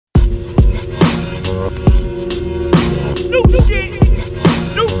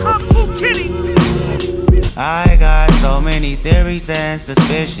I got so many theories and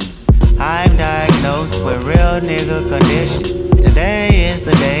suspicions. I'm diagnosed with real nigga conditions. Today is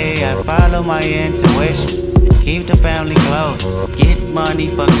the day I follow my intuition. Keep the family close, get money,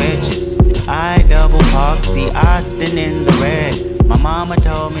 fuck bitches. I double park the Austin in the red. My mama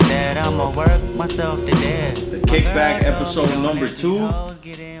told me that I'ma work myself to death. The Kickback episode number 2.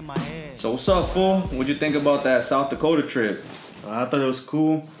 So what's up, fool? What'd you think about that South Dakota trip? I thought it was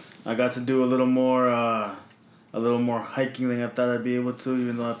cool. I got to do a little more hiking than I thought I'd be able to,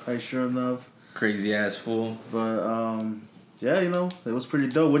 even though I probably sure enough. Crazy ass fool. But yeah, it was pretty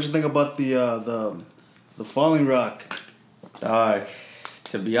dope. What'd you think about the falling rock? To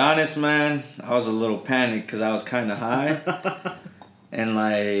be honest, man, I was a little panicked because I was kind of high, and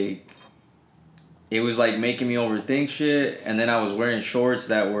it was making me overthink shit. And then I was wearing shorts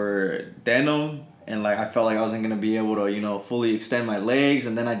that were denim. And I felt like I wasn't gonna be able to, fully extend my legs.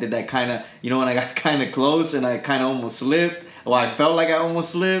 And then I did that kind of, when I got kind of close and I kind of almost slipped. Well, I felt like I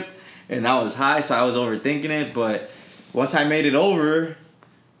almost slipped, and I was high, so I was overthinking it. But once I made it over,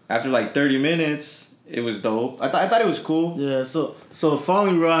 after 30 minutes, it was dope. I thought it was cool. Yeah. So the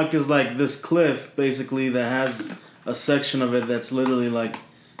falling rock is this cliff basically that has a section of it that's literally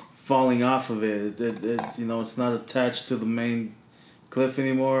falling off of it. It's it's not attached to the main cliff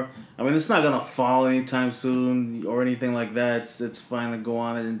anymore. I mean, it's not gonna fall anytime soon or anything like that. It's fine to go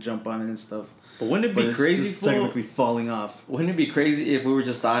on it and jump on it and stuff. But wouldn't it be crazy? It's technically falling off. Wouldn't it be crazy if we were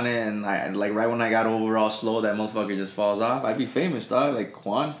just on it and right when I got over all slow, that motherfucker just falls off? I'd be famous, dog.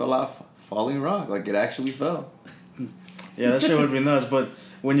 Juan fell off falling rock. It actually fell. Yeah, that shit would be nuts. But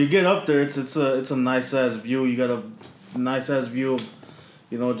when you get up there, it's a nice ass view. You got a nice ass view of,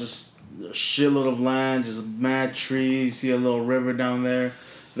 just a shitload of land, just mad trees. You see a little river down there.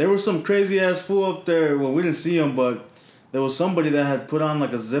 There was some crazy ass fool up there. Well, we didn't see him, but there was somebody that had put on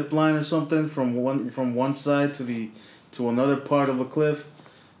a zip line or something from one side to another part of a cliff,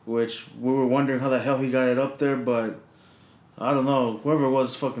 which we were wondering how the hell he got it up there. But I don't know. Whoever it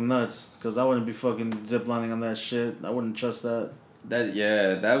was fucking nuts, because I wouldn't be fucking zip lining on that shit. I wouldn't trust that.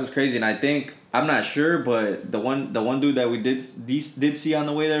 That was crazy. And I think, I'm not sure, but the one dude that we did see on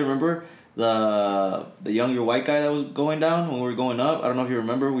the way there, remember the younger white guy that was going down when we were going up? I don't know if you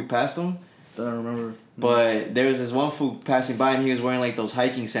remember. We passed him. Don't remember. But there was this one fool passing by and he was wearing those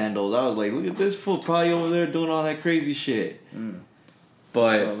hiking sandals. I was like, look at this fool, probably over there doing all that crazy shit.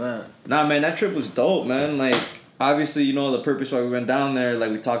 But nah, man, that trip was dope, man. Obviously, the purpose why we went down there,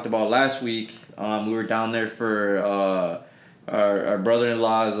 we talked about last week. We were down there for our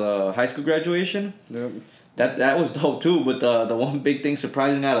brother-in-law's high school graduation. Yep. That was dope too, but the one big thing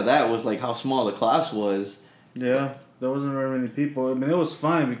surprising out of that was how small the class was. Yeah, there wasn't very many people. I mean, it was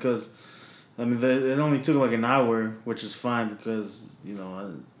fine because, it only took an hour, which is fine because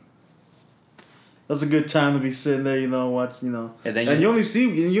that's a good time to be sitting there, watch, and you only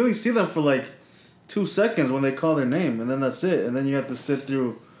see them for 2 seconds when they call their name, and then that's it, and then you have to sit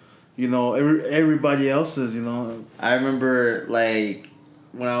through, everybody else's, I remember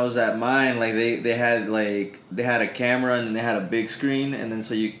when I was at mine, they had a camera and then they had a big screen, and then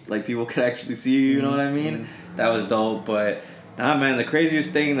so you people could actually see you. You know what I mean? Mm-hmm. That was dope. But nah, man, the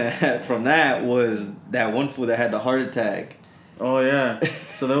craziest thing from that was that one fool that had the heart attack. Oh yeah.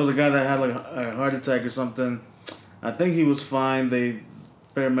 So there was a guy that had a heart attack or something. I think he was fine.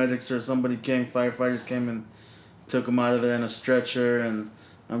 Paramedics or firefighters came and took him out of there in a stretcher, and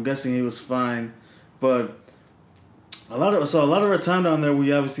I'm guessing he was fine. But a lot of our time down there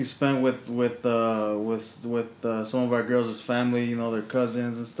we obviously spent with some of our girls' family, their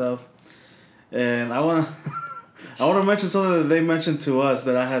cousins and stuff. And I wanna mention something that they mentioned to us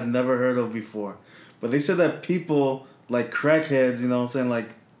that I had never heard of before. But they said that people crackheads,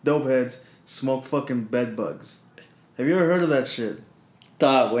 dope heads, smoke fucking bed bugs. Have you ever heard of that shit?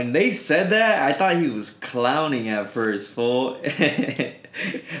 When they said that, I thought he was clowning at first, fool.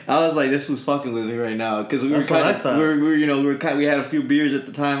 I was like, this was fucking with me right now, because we had a few beers at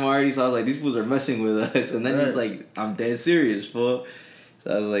the time already, so I was like, these fools are messing with us, and then he's like, I'm dead serious, fool.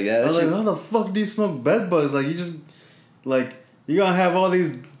 So I was like, yeah. How the fuck do you smoke bed bugs? You just you're gonna have all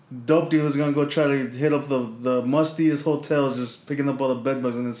these dope dealers gonna go try to hit up the mustiest hotels, just picking up all the bed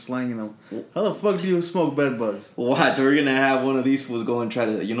bugs and then slanging them. How the fuck do you smoke bed bugs? Watch, we're gonna have one of these fools go and try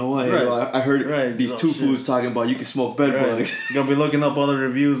to, what? I heard these two fools talking about you can smoke bed bugs. You're gonna be looking up all the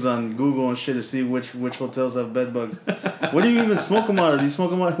reviews on Google and shit to see which hotels have bed bugs. What do you even smoke them out of? Would you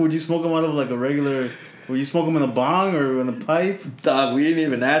smoke them out of a regular? Would you smoke them in a bong or in a pipe? Dog, we didn't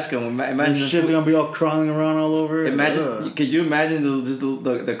even ask him. Imagine shit's gonna be all crawling around all over. Could you imagine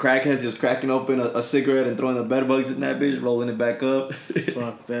the crackheads just cracking open a cigarette and throwing the bed bugs in that bitch, rolling it back up?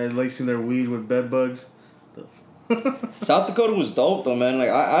 Fuck that, lacing their weed with bed bugs. South Dakota was dope though, man. Like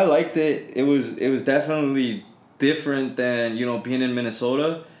I liked it. It was definitely different than being in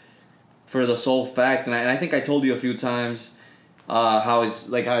Minnesota, for the sole fact, and I think I told you a few times, how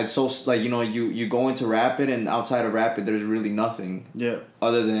it's so like you go into Rapid, and outside of Rapid there's really nothing. Yeah.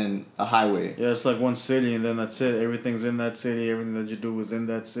 Other than a highway. Yeah, it's like one city, and then that's it. Everything's in that city. Everything that you do is in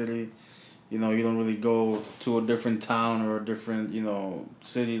that city. You don't really go to a different town or a different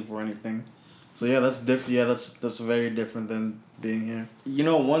city for anything. So yeah, that's different. Yeah, that's very different than being here.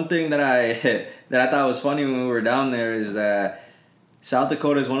 One thing that I thought was funny when we were down there is that South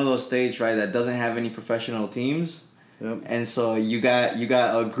Dakota is one of those states, right, that doesn't have any professional teams. Yep. And so you got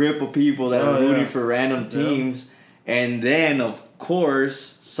a grip of people that are rooting for random teams, and then of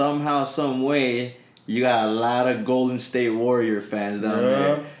course somehow, some way, you got a lot of Golden State Warrior fans down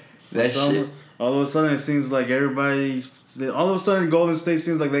there. That shit. All of a sudden, it seems like all of a sudden, Golden State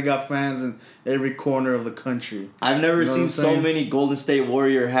seems like they got fans in every corner of the country. I've never seen so many Golden State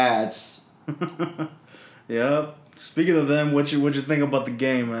Warrior hats. Yeah. Speaking of them, what you think about the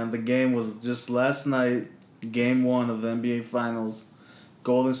game, man? The game was just last night, Game 1 of the NBA Finals,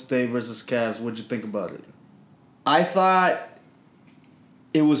 Golden State versus Cavs. What'd you think about it? I thought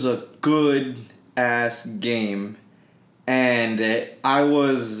it was a good ass game, and I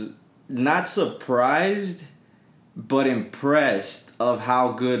was not surprised, but impressed of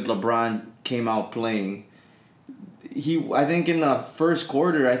how good LeBron came out playing. I think in the first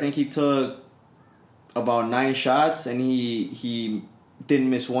quarter, he took about 9 shots, and he didn't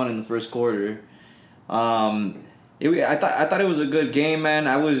miss one in the first quarter. I thought it was a good game, man.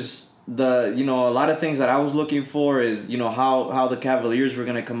 I was a lot of things that I was looking for is how the Cavaliers were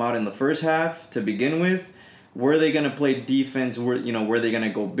gonna come out in the first half to begin with. Were they gonna play defense? Were they gonna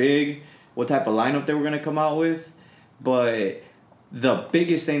go big? What type of lineup they were gonna come out with? But the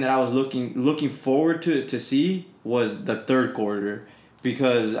biggest thing that I was looking forward to see was the third quarter,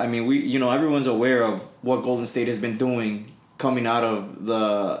 because everyone's aware of what Golden State has been doing coming out of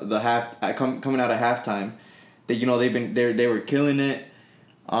coming out of halftime. That they were killing it,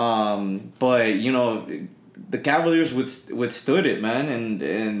 but the Cavaliers withstood it, man,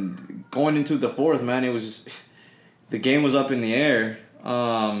 and going into the fourth, man, the game was up in the air.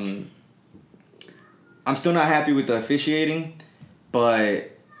 I'm still not happy with the officiating, but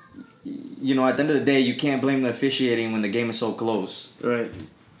at the end of the day, you can't blame the officiating when the game is so close. Right.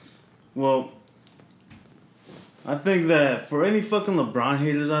 Well, I think that for any fucking LeBron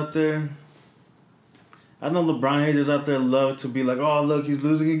haters out there, I know LeBron haters out there love to be like, oh, look, he's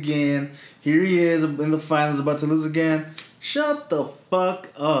losing again. Here he is in the finals about to lose again. Shut the fuck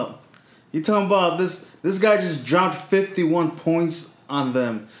up. You talking about this guy just dropped 51 points on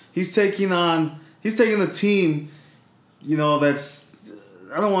them. He's taking the team, that's,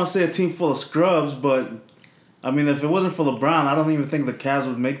 I don't want to say a team full of scrubs, but if it wasn't for LeBron, I don't even think the Cavs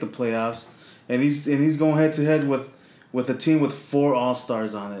would make the playoffs. And he's going head to head with a team with 4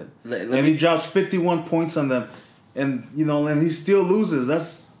 All-Stars on it. He drops 51 points on them. And and he still loses.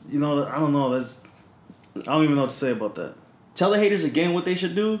 That's I don't know, I don't even know what to say about that. Tell the haters again what they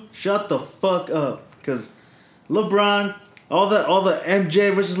should do. Shut the fuck up. Cause LeBron, all the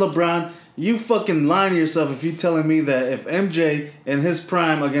MJ versus LeBron, you fucking lying to yourself if you telling me that if MJ in his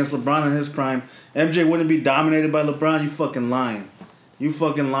prime against LeBron in his prime, MJ wouldn't be dominated by LeBron. You fucking lying.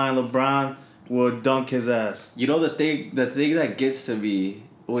 LeBron would dunk his ass. The thing that gets to me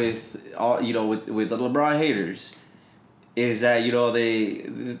with all with the LeBron haters is that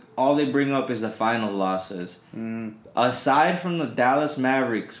all they bring up is the finals losses. Mm. Aside from the Dallas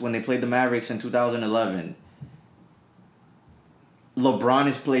Mavericks, when they played the Mavericks in 2011, LeBron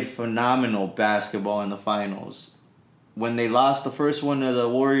has played phenomenal basketball in the finals. When they lost the first one to the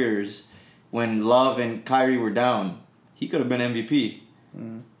Warriors, when Love and Kyrie were down, he could have been MVP.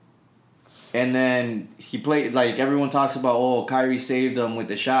 Mm. And then he played, like, everyone talks about, Kyrie saved them with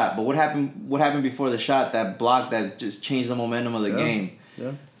the shot. But what happened before the shot, that block that just changed the momentum of the game?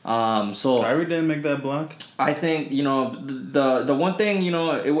 Yeah. So Kyrie didn't make that block. I think, the one thing,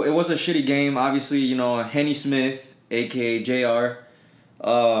 it was a shitty game. Obviously, Henny Smith, a.k.a. JR.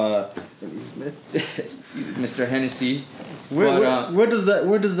 Henny Smith. Mr. Hennessy. Where does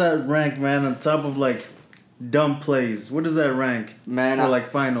that rank, man, on top of, like, dumb plays? Where does that rank, man, for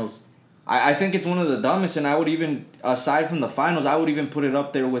finals? I think it's one of the dumbest, and I would even, aside from the finals, I would even put it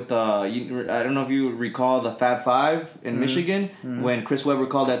up there with, I don't know if you recall the Fab Five in Michigan, when Chris Webber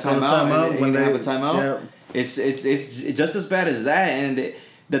called that timeout, and they have a timeout. Yeah. It's just as bad as that, and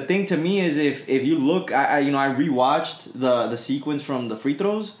the thing to me is if you look, I rewatched the sequence from the free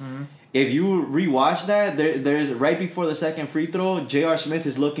throws. Mm-hmm. If you rewatch that, there's right before the second free throw, J.R. Smith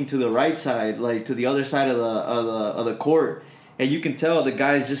is looking to the right side, like to the other side of the court, and you can tell the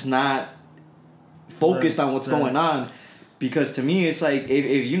guy's just not focused on what's going on. Because to me, it's like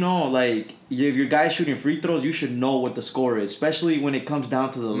if you know, like if your guy's shooting free throws, you should know what the score is, especially when it comes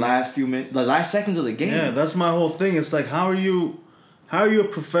down to the last few minutes, the last seconds of the game. Yeah, that's my whole thing. It's like how are you a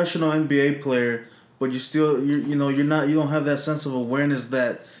professional NBA player, but you don't have that sense of awareness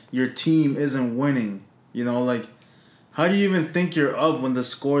that your team isn't winning. You know, like how do you even think you're up when the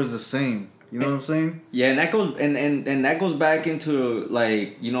score is the same? You know what I'm saying? Yeah, and that goes and that goes back into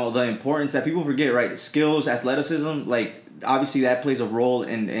like, you know, the importance that people forget, right? Skills, athleticism, like obviously that plays a role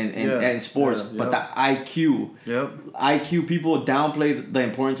in sports, but the IQ. Yep. IQ, people downplay the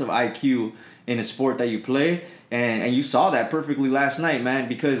importance of IQ in a sport that you play, and you saw that perfectly last night, man,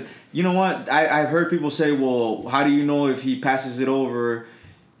 because you know what? I've heard people say, well, how do you know if he passes it over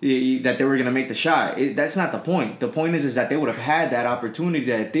that they were gonna make the shot? That's not the point. The point is that they would have had that opportunity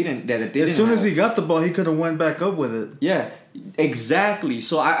that they didn't. As soon as he got the ball, he could have went back up with it. Yeah, exactly.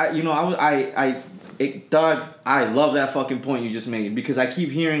 So Doug, I love that fucking point you just made because I keep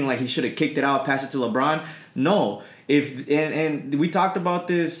hearing like he should have kicked it out, passed it to LeBron. No, and we talked about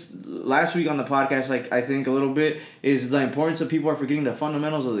this last week on the podcast. Like I think a little bit is the importance of people are forgetting the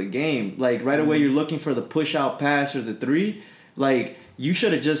fundamentals of the game. Like right away, you're looking for the push out pass or the three. Like you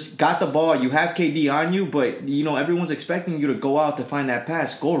should have just got the ball. You have KD on you, but you know everyone's expecting you to go out to find that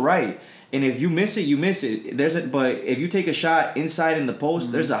pass. Go right. And if you miss it, you miss it. But if you take a shot inside in the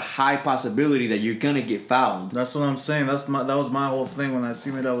post, there's a high possibility that you're gonna get fouled. That's what I'm saying. That was my whole thing when I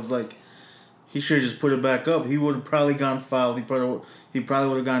seen it. I was like, he should have just put it back up. He would have probably gone fouled. He probably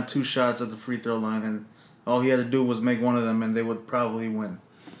would have gone 2 shots at the free throw line, and all he had to do was make one of them, and they would probably win.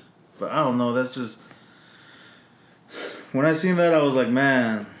 But I don't know. That's just when I seen that, I was like,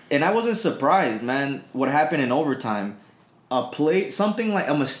 man. And I wasn't surprised, man. What happened in overtime? Something like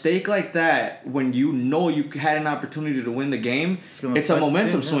a mistake like that, when you know you had an opportunity to win the game, it's a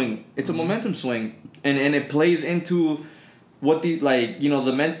momentum swing. It's a momentum swing, and it plays into what the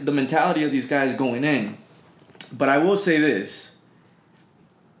the mentality of these guys going in. But I will say this: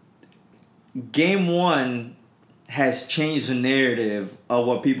 Game 1 has changed the narrative of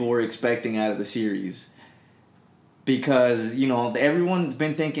what people were expecting out of the series. Because, you know, everyone's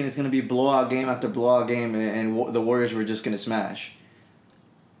been thinking it's going to be blowout game after blowout game and the Warriors were just going to smash.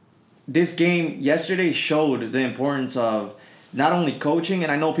 This game yesterday showed the importance of not only coaching,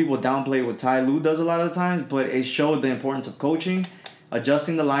 and I know people downplay what Ty Lue does a lot of the times, but it showed the importance of coaching,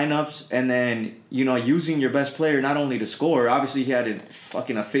 adjusting the lineups, and then, you know, using your best player not only to score. Obviously, he had a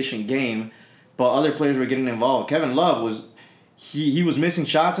fucking efficient game, but other players were getting involved. Kevin Love he was missing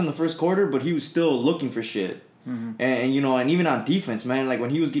shots in the first quarter, but he was still looking for shit. Mm-hmm. And you know, and even on defense, man, like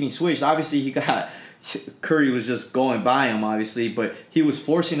when he was getting switched, obviously Curry was just going by him, obviously, but he was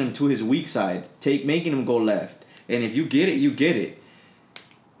forcing him to his weak side, making him go left. And if you get it, you get it.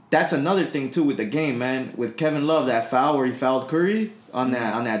 That's another thing too with the game, man. With Kevin Love, that foul where he fouled Curry on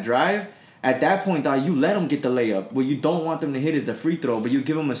that drive. At that point, dog, you let him get the layup. What you don't want them to hit is the free throw, but you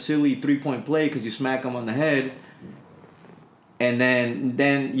give him a silly 3-point play because you smack him on the head. And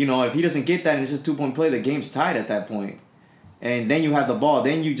then you know, if he doesn't get that and it's just 2-point play, the game's tied at that point. And then you have the ball.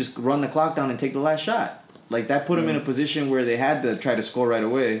 Then you just run the clock down and take the last shot. Like, that put them in a position where they had to try to score right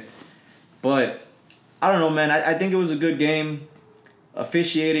away. But, I don't know, man. I think it was a good game.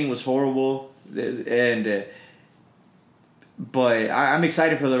 Officiating was horrible. But I'm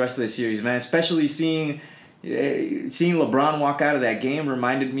excited for the rest of the series, man. Especially seeing LeBron walk out of that game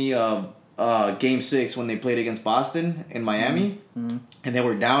reminded me of Game 6 when they played against Boston in Miami. Mm-hmm. And they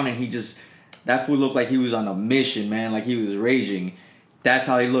were down, and that fool looked like he was on a mission, man. Like he was raging. That's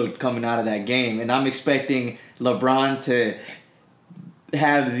how he looked coming out of that game. And I'm expecting LeBron to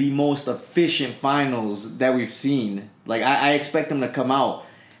have the most efficient finals that we've seen. Like, I expect him to come out.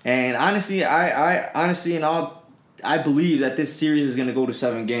 And honestly, I believe that this series is going to go to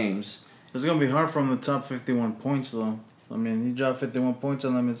 7 games. It's going to be hard for him to top 51 points, though. I mean, he dropped 51 points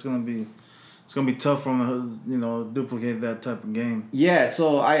on them. It's going to be tough for him to, duplicate that type of game. Yeah,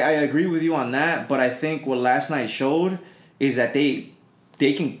 so I agree with you on that. But I think what last night showed is that they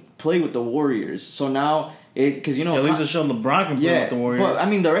can play with the Warriors. So now, because at least it showed LeBron can play with the Warriors. But I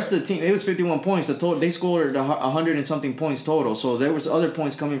mean, the rest of the team, it was 51 points. They scored 100 and something points total. So there was other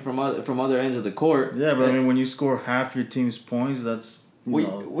points coming from other ends of the court. Yeah, but I mean, when you score half your team's points, that's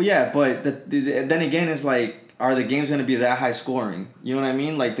well, yeah, but then again, it's like, are the games going to be that high scoring? You know what I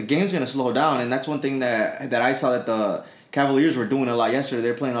mean? Like, the game's going to slow down, and that's one thing that I saw that the Cavaliers were doing a lot yesterday.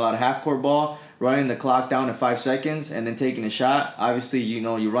 They're playing a lot of half-court ball, running the clock down to 5 seconds, and then taking a shot. Obviously,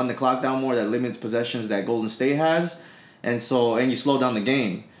 you run the clock down more. That limits possessions that Golden State has, and you slow down the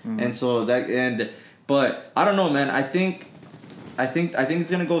game. But I don't know, man. I think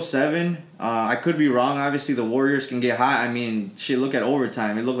it's gonna go 7. I could be wrong. Obviously, the Warriors can get hot. I mean, shit. Look at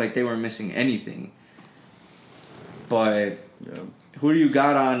overtime. It looked like they weren't missing anything. But who do you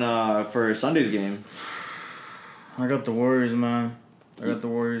got on for Sunday's game? I got the Warriors, man. I got the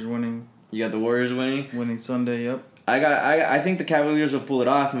Warriors winning. You got the Warriors winning? Winning Sunday, yep. I think the Cavaliers will pull it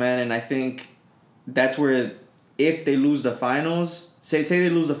off, man, and I think that's where if they lose the finals, say they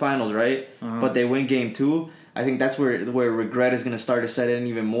lose the finals, right? But they win game 2, I think that's where regret is going to start to set in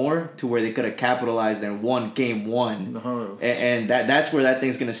even more to where they could have capitalized and won game 1. And that's where that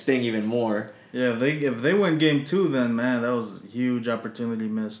thing's going to sting even more. Yeah, if they win game 2, then man, that was a huge opportunity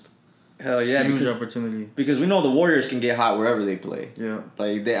missed. Hell yeah, huge opportunity. Because we know the Warriors can get hot wherever they play. Yeah.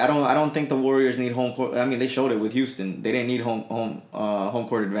 Like I don't think the Warriors need home court. I mean, they showed it with Houston. They didn't need home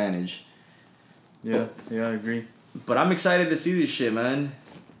court advantage. Yeah, I agree. But I'm excited to see this shit, man.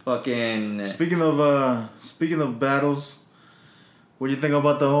 Fucking. Speaking of battles, what do you think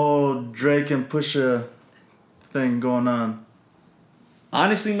about the whole Drake and Pusha thing going on?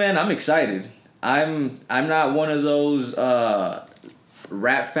 Honestly, man, I'm excited. I'm not one of those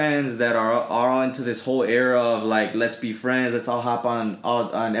rap fans that are into this whole era of like, let's be friends, let's all hop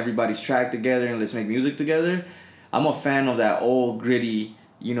on everybody's track together and let's make music together. I'm a fan of that old gritty,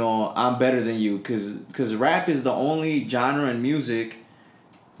 I'm better than you, cause rap is the only genre in music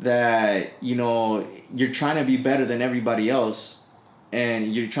that you're trying to be better than everybody else,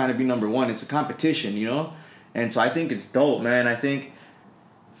 and you're trying to be number one. It's a competition, and so I think it's dope, man. I think,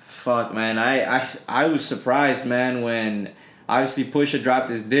 fuck, man, I was surprised, man, when. Obviously, Pusha dropped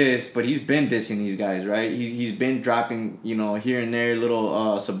his diss, but he's been dissing these guys, right? He's been dropping, here and there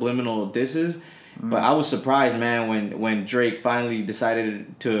little subliminal disses. But I was surprised, man, when Drake finally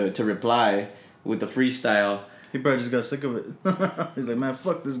decided to reply with the freestyle. He probably just got sick of it. He's like, man,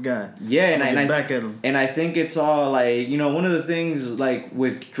 fuck this guy. Yeah, and back at him. And I think it's all like, one of the things like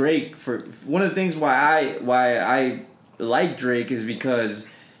with Drake, one of the things why I like Drake is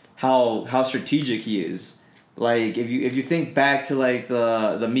because how strategic he is. Like if you think back to like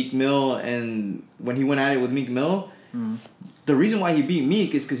the Meek Mill and when he went at it with Meek Mill, the reason why he beat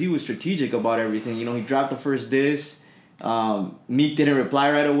Meek is because he was strategic about everything. He dropped the first diss. Meek didn't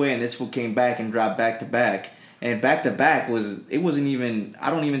reply right away, and this fool came back and dropped back to back. And back to back wasn't even. I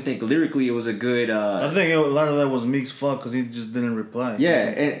don't even think lyrically it was a good. I think a lot of that was Meek's fault because he just didn't reply. Yeah,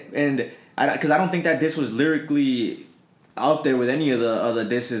 and because I don't think that diss was lyrically up there with any of the other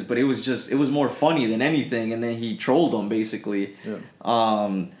disses, but it was more funny than anything, and then he trolled them basically. Yeah.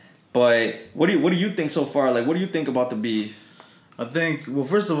 But what do you think so far? Like, what do you think about the beef? I think, well,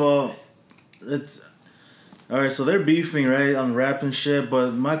 first of all, it's all right. So they're beefing, right, on rap and shit.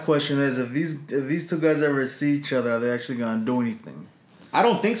 But my question is, if these two guys ever see each other, are they actually gonna do anything? I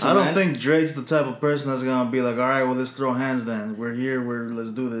don't think so. I don't think Drake's the type of person that's gonna be like, all right, well, let's throw hands then. We're here.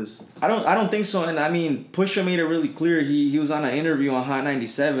 Let's do this. I don't think so. And I mean, Pusha made it really clear. He was on an interview on Hot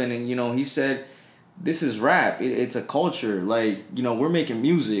 97, and he said, "This is rap. It's a culture. Like we're making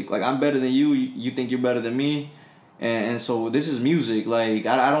music. Like I'm better than you. You think you're better than me, and so this is music. Like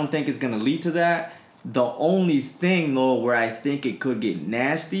I don't think it's gonna lead to that. The only thing though where I think it could get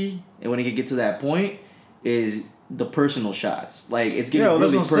nasty, and when it could get to that point, is the personal shots. Like it's getting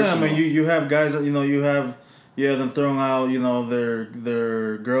really personal. That's what I'm saying. I mean, you have guys that you have them throwing out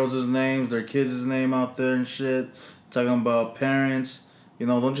their girls' names, their kids' name out there and shit, talking about parents.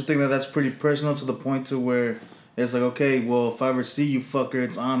 Don't you think that that's pretty personal to the point to where it's like, okay, well, if I ever see you fucker,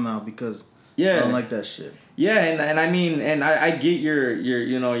 it's on now because I don't like that shit. Yeah, and I mean, and I get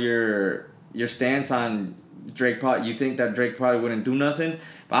your stance on Drake. You think that Drake probably wouldn't do nothing,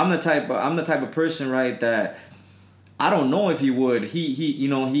 but I'm the type of person, right, that I don't know if he would.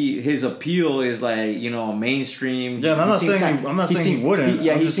 His appeal is like mainstream. Yeah, I'm not saying he wouldn't.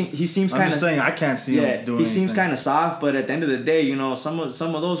 He seems kind of. I'm just saying I can't see him doing. He seems kind of soft, but at the end of the day, some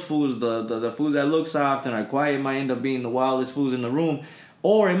of those fools, the fools that look soft and are quiet, might end up being the wildest fools in the room,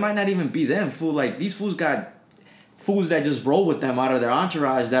 or it might not even be them. Like these fools got fools that just roll with them out of their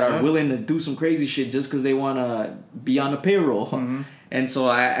entourage that are willing to do some crazy shit just because they want to be on the payroll. Mm-hmm. And so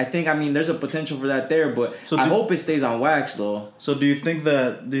I think there's a potential for that there, but I hope it stays on wax though. So do you think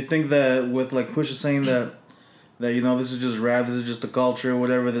that with like Pusha saying that this is just rap, this is just the culture,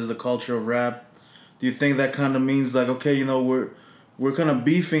 whatever, this is the culture of rap, do you think that kind of means like, okay, we're kind of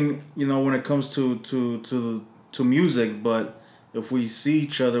beefing, when it comes to music, but if we see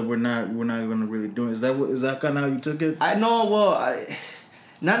each other, we're not gonna really do it. Is that kind of how you took it? I know. Well,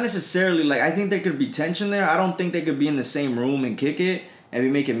 not necessarily. Like, I think there could be tension there. I don't think they could be in the same room and kick it and be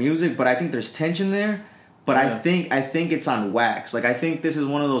making music. But I think there's tension there. But yeah. I think it's on wax. Like, I think this is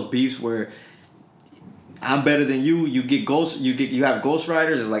one of those beefs where I'm better than you. You have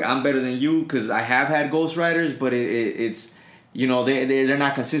ghostwriters. It's like I'm better than you because I have had ghostwriters, but it's they're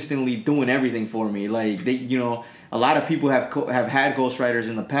not consistently doing everything for me. Like a lot of people have had ghostwriters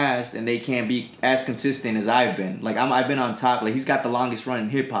in the past and they can't be as consistent as I've been. Like I've been on top. Like he's got the longest run in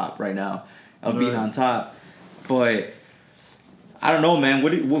hip hop right now of being on top. But I don't know,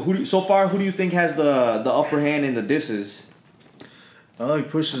 man. So far, who do you think has the upper hand in the disses? I like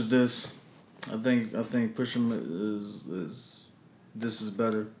Pusha's diss. I think Pusha is this is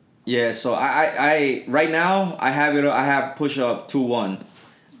better. Yeah, so I right now I have Pusha up 2-1.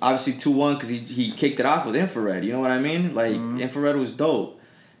 Obviously 2-1 because he kicked it off with Infrared. You know what I mean? Like Infrared was dope,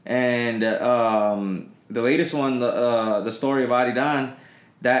 and the latest one, the story of Adidan,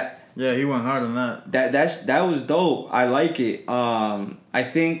 that he went hard on that. That was dope. I like it. I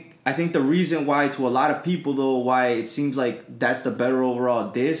think the reason why to a lot of people though why it seems like that's the better overall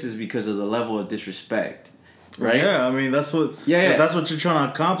diss is because of the level of disrespect, right? Yeah, I mean that's what that's what you're trying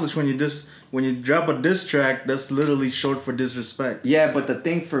to accomplish when you drop a diss track. That's literally short for disrespect. Yeah, but the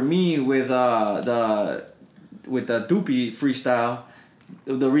thing for me with the Doopy freestyle,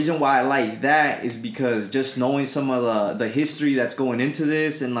 the reason why I like that is because just knowing some of the history that's going into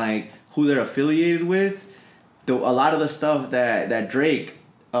this and like who they're affiliated with, a lot of the stuff that Drake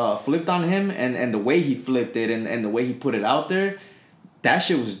flipped on him and the way he flipped it and the way he put it out there, that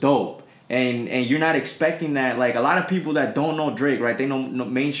shit was dope. And you're not expecting that. Like a lot of people that don't know Drake, right? They know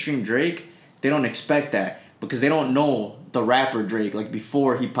mainstream Drake. They don't expect that because they don't know the rapper Drake. Like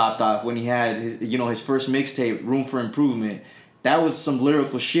before he popped off, when he had his first mixtape, Room for Improvement, that was some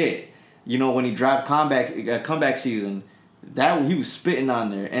lyrical shit. When he dropped comeback season, that he was spitting on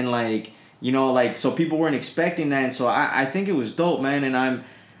there and so people weren't expecting that. And so I think it was dope, man. And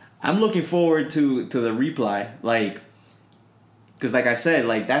I'm looking forward to the reply, because like I said,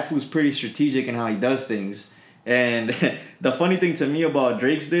 that fool's pretty strategic in how he does things. And the funny thing to me about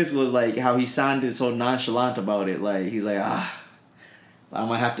Drake's this was how he sounded so nonchalant about it. Like he's like, I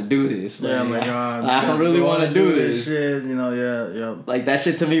might have to do this. Yeah, my God, I don't really want to do this. Shit, yeah. Like that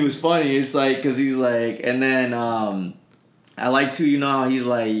shit to me was funny. It's because he's and then I like to how he's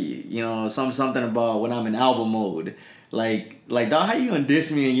something about when I'm in album mode. Like dog, how you gonna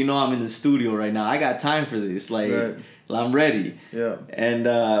diss me and I'm in the studio right now? I got time for this. Right. I'm ready. Yeah. And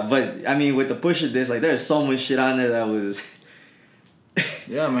but I mean with the Pusha diss, there's so much shit on there that was.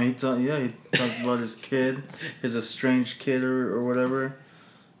 Yeah, man. He talked about his kid, his estranged kid or whatever.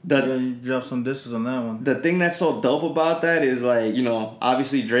 He dropped some disses on that one. The thing that's so dope about that is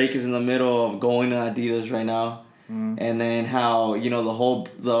obviously Drake is in the middle of going to Adidas right now. And then how the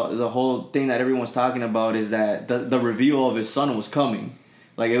whole thing that everyone's talking about is that the reveal of his son was coming,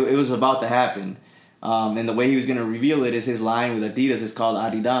 it was about to happen, and the way he was gonna reveal it is his line with Adidas is called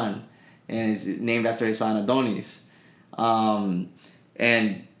Adidan, and it's named after his son Adonis, and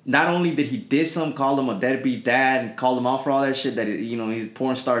not only did he diss him, call him a deadbeat dad, and called him out for all that shit that he's a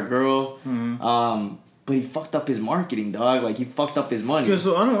porn star girl, but he fucked up his marketing, dog. He fucked up his money. Yeah,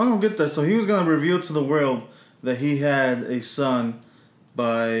 so I don't get that. So he was gonna reveal to the world that he had a son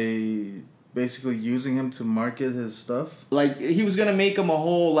by basically using him to market his stuff. He was gonna make him a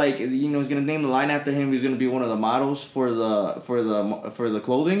whole he was gonna name the line after him. He was gonna be one of the models for the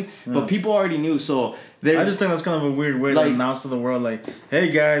clothing. Yeah. But people already knew, so I just think that's kind of a weird way to announce to the world, hey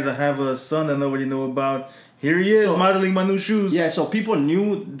guys, I have a son that nobody knew about. Here he is, modeling my new shoes. Yeah, so people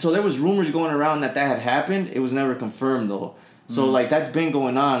knew. So there was rumors going around that had happened. It was never confirmed though. So that's been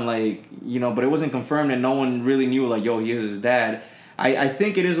going on, but it wasn't confirmed and no one really knew he is his dad. I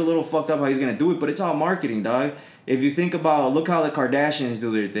think it is a little fucked up how he's gonna do it, but it's all marketing, dog. If you think about, look how the Kardashians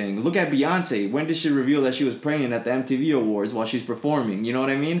do their thing. Look at Beyonce. When did she reveal that she was pregnant at the MTV Awards while she's performing? You know what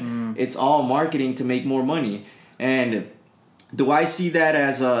I mean? It's all marketing to make more money. And do I see that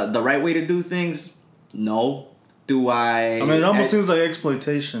as the right way to do things? No. Do I? I mean, it almost seems like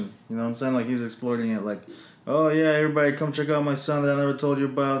exploitation. You know what I'm saying? He's exploiting it. Oh yeah, everybody come check out my son that I never told you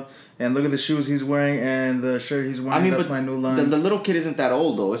about. And look at the shoes he's wearing and the shirt he's wearing. That's my new line. The little kid isn't that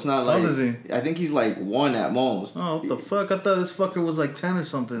old though. It's not How old is he? I think he's 1 at most. Oh, what the fuck? I thought this fucker was 10 or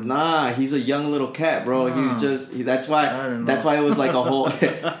something. Nah, he's a young little cat, bro. That's why it was a whole.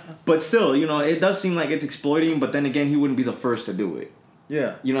 But still, it does seem like it's exploiting. But then again, he wouldn't be the first to do it.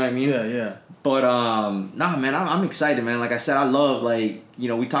 Yeah. You know what I mean? Yeah. But nah, man, I'm excited, man. Like I said, I love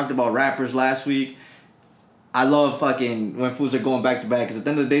we talked about rappers last week. I love fucking when fools are going back to back, because at the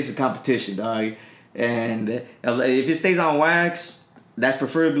end of the day, it's a competition, dog. And if it stays on wax, that's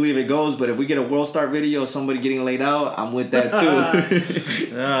preferably if it goes. But if we get a World Star video of somebody getting laid out, I'm with that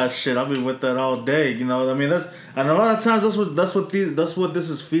too. Shit, I'll be with that all day. You know, I mean, and a lot of times that's what this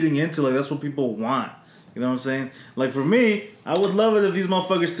is feeding into. Like, that's what people want. You know what I'm saying? Like, for me, I would love it if these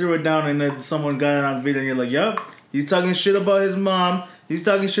motherfuckers threw it down and then someone got it on video and you're like, yup, he's talking shit about his mom. He's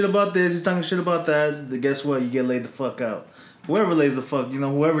talking shit about this. He's talking shit about that. Guess what? You get laid the fuck out. Whoever lays the fuck, you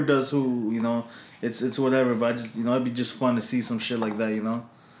know, whoever does who, you know, it's whatever. But I just, you know, it'd be just fun to see some shit like that, you know?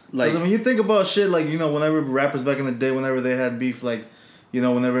 Like, I mean, you think about shit like, you know, whenever rappers back in the day, whenever they had beef, like, you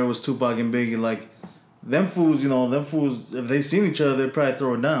know, whenever it was Tupac and Biggie, like, them fools, if they seen each other, they'd probably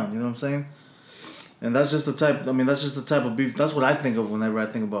throw it down. You know what I'm saying? And that's just the type of beef. That's what I think of whenever I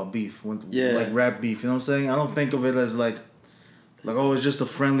think about beef. Like rap beef, you know what I'm saying? I don't think of it as like, oh, it's just a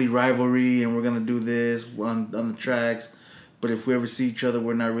friendly rivalry and we're going to do this on the tracks. But if we ever see each other,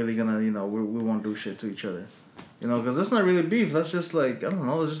 we're not really going to, you know, we won't do shit to each other. You know, because that's not really beef. That's just like, I don't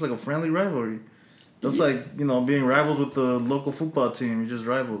know, it's just like a friendly rivalry. That's like, you know, being rivals with the local football team. You're just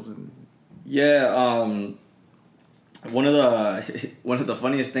rivals. One of the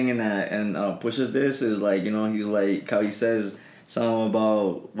funniest thing in that and Pusha's this is like, you know, he's like how he says something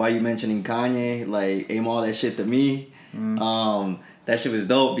about why you mentioning Kanye, like aim all that shit to me. That shit was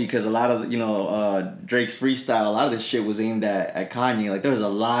dope because a lot of, you know, Drake's freestyle, a lot of this shit was aimed at Kanye. Like there was a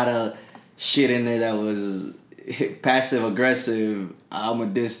lot of shit in there that was passive aggressive. I'ma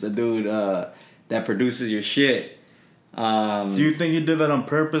diss the dude that produces your shit. Do you think he did that on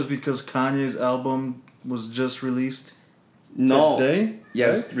purpose because Kanye's album was just released? No. Today? Yeah,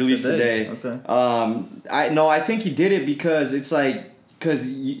 it was released today. Okay. I think he did it because it's like, because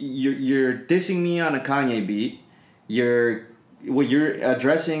you're dissing me on a Kanye beat. What you're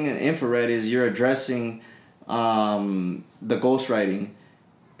addressing in Infrared is you're addressing the ghostwriting,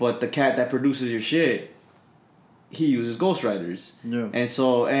 but the cat that produces your shit, he uses ghostwriters. Yeah. And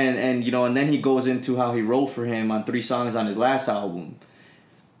so and you know, and then he goes into how he wrote for him on 3 songs on his last album.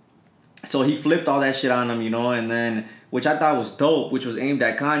 So he flipped all that shit on him, you know, and then, which I thought was dope, which was aimed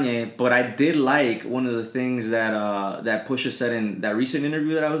at Kanye. But I did like one of the things that Pusha said in that recent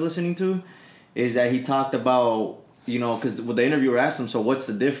interview that I was listening to, is that he talked about, you know, because the interviewer asked him, so what's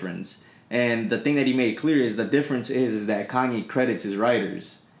the difference? And the thing that he made clear is the difference is that Kanye credits his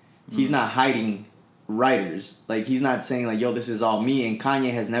writers. He's not hiding writers. Like, he's not saying like, yo, this is all me. And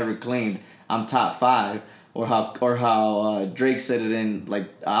Kanye has never claimed I'm top 5. Or how Drake said it in like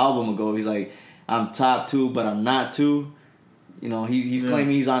an album ago. He's like, I'm top 2, but I'm not 2. You know, he's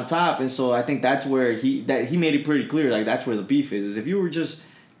claiming he's on top, and so I think that's where he made it pretty clear. Like that's where the beef is if you were just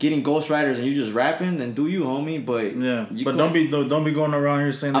getting ghostwriters and you just rapping, then do you, homie? But yeah, but don't be going around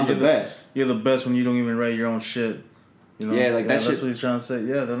here saying I'm the best. You're the best when you don't even write your own shit. You know? Yeah, like that shit. That's what he's trying to say.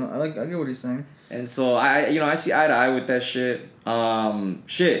 Yeah, I get what he's saying. And so I see eye to eye with that shit.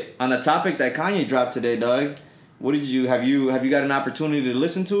 Shit on the topic that Kanye dropped today, Doug. What did you have you got an opportunity to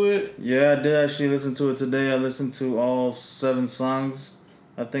listen to it? Yeah, I did actually listen to it today. I listened to all 7 songs.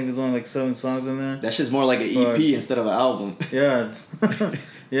 I think there's only like 7 songs in there. That shit's more like an EP instead of an album. Yeah,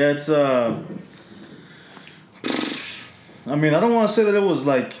 yeah. It's I mean, I don't want to say that it was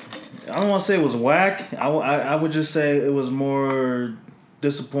like, I don't want to say it was whack. I would just say it was more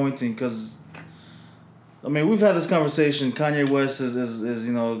disappointing because, I mean, we've had this conversation. Kanye West is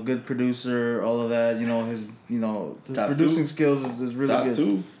you know, a good producer, all of that. You know, his top producing 2? Skills is really top good. Top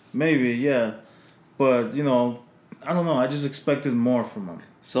 2? Maybe, yeah. But, you know, I don't know. I just expected more from him.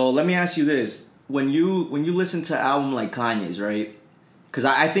 So let me ask you this. When you listen to an album like Kanye's, right? Because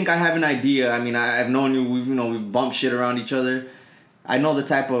I think I have an idea. I mean, I've known you. We've bumped shit around each other. I know the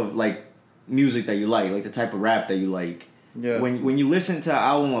type of, like, music that you like the type of rap that you like. Yeah. When you listen to an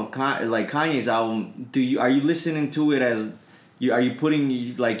album of Kanye's album, are you listening to it as are you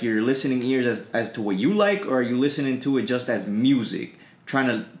putting like your listening ears as to what you like, or are you listening to it just as music, trying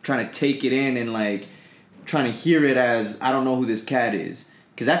to take it in and like trying to hear it as I don't know who this cat is?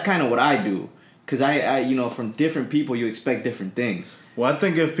 Because that's kind of what I do. Because I you know, from different people you expect different things. Well, I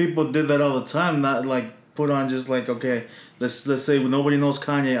think if people did that all the time, not like put on just like, okay, let's say nobody knows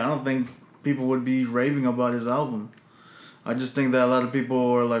Kanye, I don't think people would be raving about his album. I just think that a lot of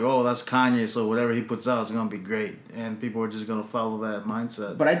people are like, oh, that's Kanye, so whatever he puts out is going to be great. And people are just going to follow that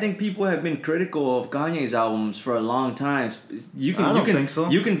mindset. But I think people have been critical of Kanye's albums for a long time. I don't think so.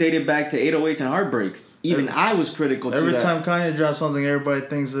 You can date it back to 808s and Heartbreaks. Even I was critical to that. Every time Kanye drops something, everybody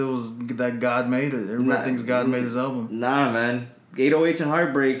thinks that God made it. Everybody thinks God made his album. Nah, man. 808s and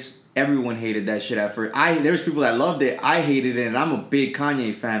Heartbreaks, everyone hated that shit at first. There's people that loved it. I hated it, and I'm a big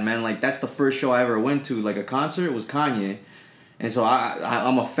Kanye fan, man. Like, that's the first show I ever went to, like a concert, was Kanye. And so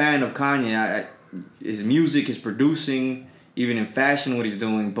I'm a fan of Kanye. His music, his producing, even in fashion, what he's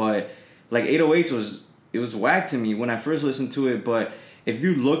doing. But like 808s was whack to me when I first listened to it. But if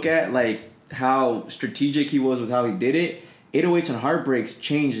you look at like how strategic he was with how he did it, 808s and Heartbreaks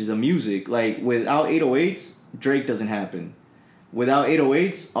changed the music. Like, without 808s, Drake doesn't happen. Without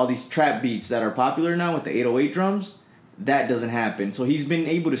 808s, all these trap beats that are popular now with the 808 drums, that doesn't happen. So he's been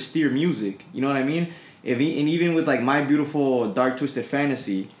able to steer music. You know what I mean? And even with like My Beautiful Dark Twisted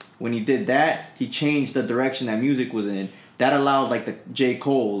Fantasy, when he did that, he changed the direction that music was in. That allowed like the J.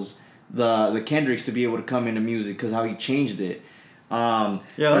 Cole's, the Kendricks to be able to come into music because how he changed it.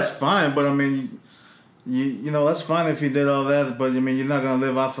 That's fine, but I mean, you know, that's fine if he did all that, but I mean, you're not gonna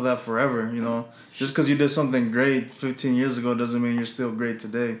live off of that forever, you know. Just because you did something great 15 years ago doesn't mean you're still great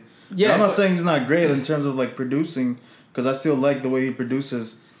today. Yeah, I'm not saying he's not great in terms of like producing, because I still like the way he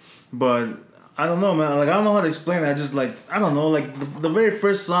produces, but I don't know, man. Like, I don't know how to explain it. I just like, I don't know, like the very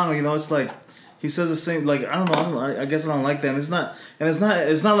first song, you know, it's like he says the same. Like, I don't know. I guess I don't like that. And it's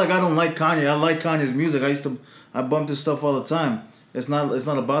not like I don't like Kanye. I like Kanye's music. I bump his stuff all the time. It's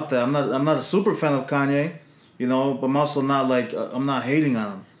not about that. I'm not a super fan of Kanye, you know, but I'm also not like I'm not hating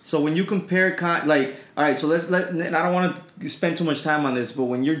on him. So when you compare like, all right, so and I don't want to spend too much time on this, but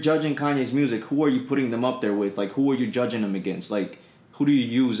when you're judging Kanye's music, who are you putting them up there with? Like, who are you judging them against? Like, who do you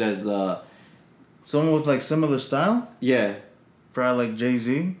use as someone with like similar style? Yeah. Probably like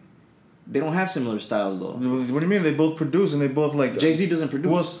Jay-Z. They don't have similar styles though. What do you mean? They both produce and they both like. Jay-Z doesn't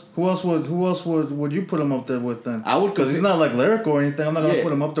produce. Who else would you put him up there with then? I would, because he's not like lyrical or anything. I'm not gonna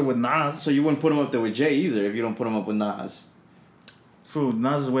put him up there with Nas. So you wouldn't put him up there with Jay either if you don't put him up with Nas.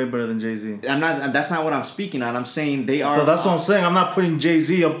 Nas is way better than Jay-Z. That's not what I'm speaking on. I'm saying they are. So that's what I'm saying. I'm not putting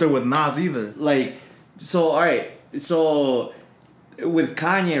Jay-Z up there with Nas either. Like, so all right. So with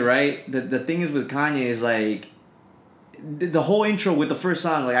Kanye, right? The thing is with Kanye is like the whole intro with the first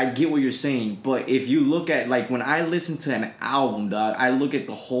song. Like, I get what you're saying, but if you look at like when I listen to an album, dog, I look at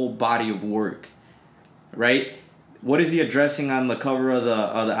the whole body of work, right? What is he addressing on the cover of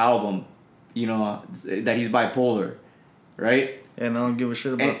the album? You know, that he's bipolar, right? And I don't give a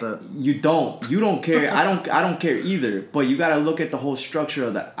shit about that. You don't care. I don't care either. But you gotta look at the whole structure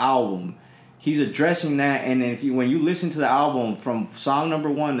of the album. He's addressing that, and then when you listen to the album from song number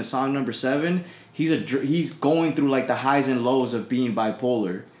 1 to song number 7, he's going through like the highs and lows of being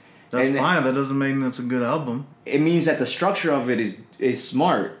bipolar. That's fine. That doesn't mean it's a good album. It means that the structure of it is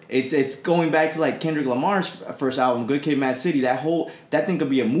smart. It's going back to like Kendrick Lamar's first album, Good Kid, Mad City. That thing could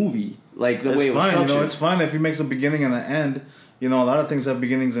be a movie. Like the way it was structured. You know, it's fine if he makes a beginning and an end. You know, a lot of things have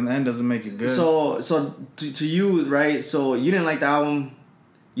beginnings and end doesn't make it good. So to you, right? So you didn't like the album.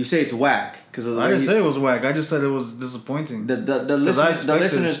 You say it's whack because of the way. I didn't say it was whack. I just said it was disappointing. The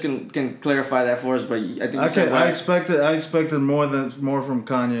listeners can clarify that for us, but I think I expected more from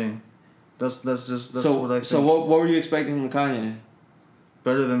Kanye. That's what I think. So what were you expecting from Kanye?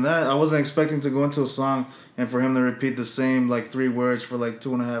 Better than that. I wasn't expecting to go into a song and for him to repeat the same like 3 words for like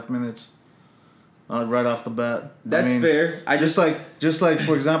 2.5 minutes. Right off the bat. That's fair. Just like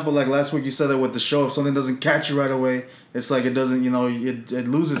for example, like last week you said that with the show, if something doesn't catch you right away, it's like it doesn't, you know, it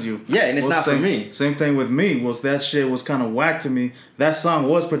loses you. Yeah, and it's not for me. Same thing with me. That shit was kind of whack to me. That song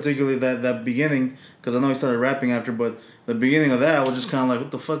was particularly that beginning, because I know he started rapping after, but the beginning of that I was just kind of like,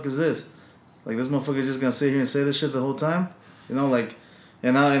 what the fuck is this? Like, this motherfucker just gonna sit here and say this shit the whole time, you know, like,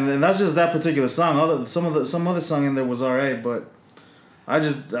 and that's just that particular song. Some other song in there was alright, but I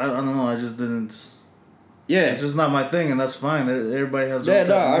don't know. I just didn't. Yeah, it's just not my thing, and that's fine. Everybody has their own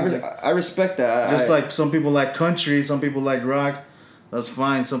type of music. I respect that. Like some people like country, some people like rock. That's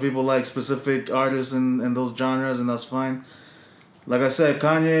fine. Some people like specific artists in those genres, and that's fine. Like I said,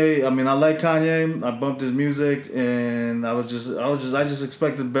 Kanye. I mean, I like Kanye. I bumped his music, and I just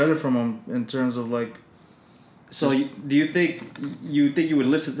expected better from him in terms of like. So do you think you would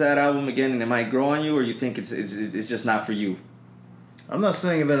listen to that album again, and it might grow on you, or you think it's just not for you? I'm not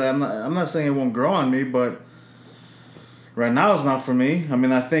saying that I'm not saying it won't grow on me, but right now it's not for me. I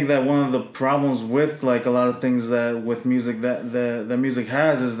mean, I think that one of the problems with like a lot of things that with music that music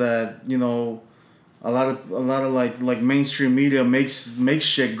has is that, you know, a lot of like mainstream media makes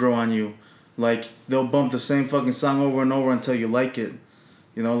shit grow on you. Like, they'll bump the same fucking song over and over until you like it.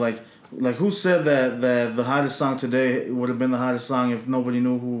 You know, like who said that the hottest song today would have been the hottest song if nobody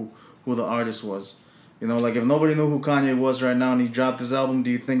knew who the artist was? You know, like, if nobody knew who Kanye was right now and he dropped his album, do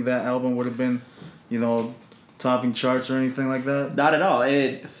you think that album would have been, you know, topping charts or anything like that? Not at all.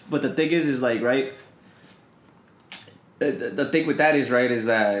 But the thing is like, right, the thing with that is right is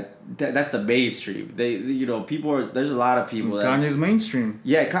that's the mainstream. There's a lot of people. Kanye's mainstream.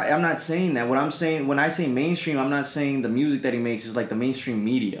 Yeah, I'm not saying that. What I'm saying when I say mainstream, I'm not saying the music that he makes is like the mainstream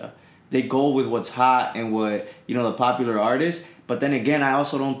media. They go with what's hot and what the popular artists. But then again, I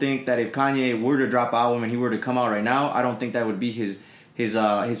also don't think that if Kanye were to drop an album and he were to come out right now, I don't think that would be his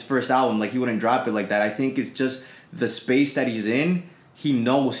first album. Like he wouldn't drop it like that. I think it's just the space that he's in. He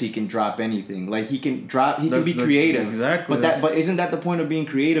knows he can drop anything. Like he can be creative. Exactly. But isn't that the point of being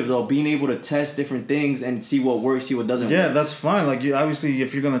creative though? Being able to test different things and see what works, see what doesn't work. Yeah, that's fine. Like obviously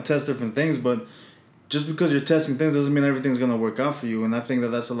if you're gonna test different things, but just because you're testing things doesn't mean everything's gonna work out for you. And I think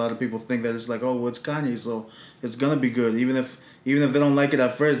that's a lot of people think that it's like, oh, well, it's Kanye, so it's gonna be good. Even if they don't like it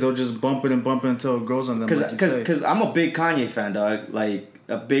at first, they'll just bump it until it grows on them. Because I'm a big Kanye fan, dog. Like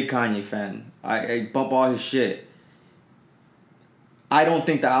a big Kanye fan. I bump all his shit. I don't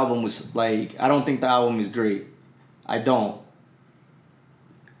think the album is great. I don't.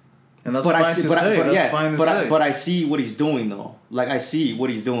 And that's fine to say. But I see what he's doing though. Like I see what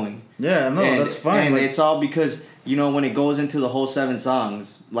he's doing. Yeah, no, that's fine. And it's all because when it goes into the whole 7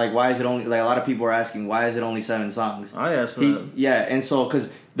 songs, like why is it only like a lot of people are asking why is it only 7 songs? I asked that. Yeah, and so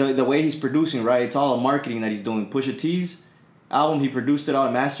because the way he's producing, right, it's all a marketing that he's doing. Pusha T's album, he produced it all,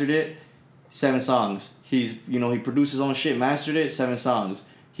 mastered it, 7 songs. He's he produced his own shit, mastered it, 7 songs.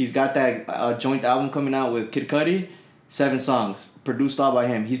 He's got that joint album coming out with Kid Cudi, 7 songs, produced all by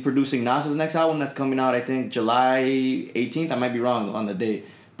him. He's producing Nas's next album that's coming out, I think, July 18th. I might be wrong on the date,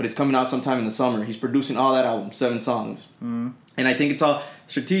 but it's coming out sometime in the summer. He's producing all that album, 7 songs. Mm-hmm. And I think it's all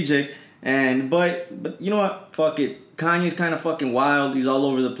strategic. But you know what? Fuck it. Kanye's kind of fucking wild. He's all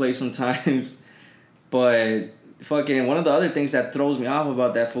over the place sometimes. But fucking one of the other things that throws me off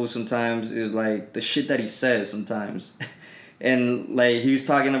about that fool sometimes is like the shit that he says sometimes. And like he was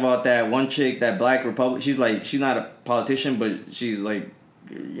talking about that one chick, that Black Republic. She's not a politician, but she's like,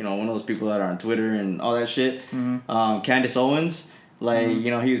 one of those people that are on Twitter and all that shit. Mm-hmm. Candace Owens, like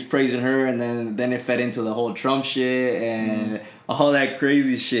he was praising her, and then it fed into the whole Trump shit and all that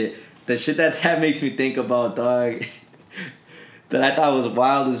crazy shit. The shit that makes me think about, dog. That I thought was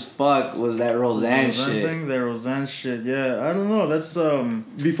wild as fuck was that Roseanne shit. That Roseanne shit, yeah. I don't know. That's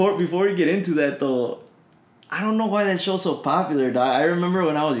Before we get into that though, I don't know why that show's so popular, dog. I remember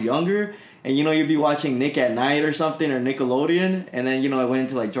when I was younger, and you'd be watching Nick at Night or something or Nickelodeon, and then I went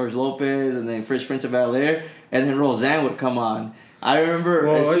into like George Lopez and then Fresh Prince of Bel-Air, and then Roseanne would come on. I remember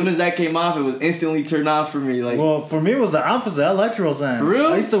as soon as that came off, it was instantly turned off for me. Like, well, for me it was the opposite. I liked Roseanne. For real?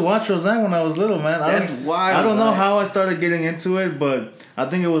 I used to watch Roseanne when I was little, man. That's wild. I don't know how I started getting into it, but I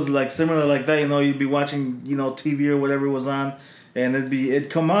think it was like similar like that. You'd be watching TV or whatever was on, and it'd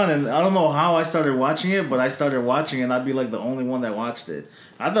come on, and I don't know how I started watching it, but I started watching it, and I'd be like the only one that watched it.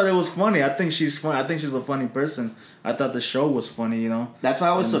 I thought it was funny. I think she's fun. I think she's a funny person. I thought the show was funny. That's why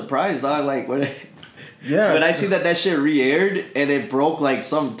I was surprised, dog. Like when. Yeah, when I see that shit re-aired and it broke like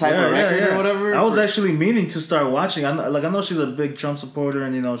some type of record or whatever. I was actually meaning to start watching. I know she's a big Trump supporter,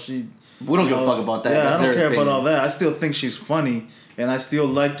 and she. We don't give a fuck about that. Yeah, that's I don't care opinion. about all that. I still think she's funny, and I still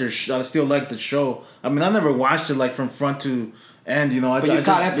liked her. I still like the show. I mean, I never watched it like from front to end.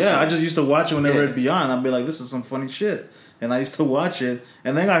 I just used to watch it whenever it'd be on. I'd be like, this is some funny shit. And I used to watch it,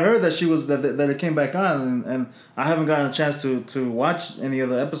 and then I heard that that it came back on, and I haven't gotten a chance to watch any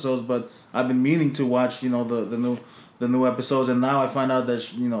other episodes, but I've been meaning to watch the new episodes, and now I find out that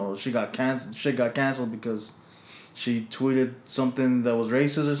she got canceled. Shit got canceled because she tweeted something that was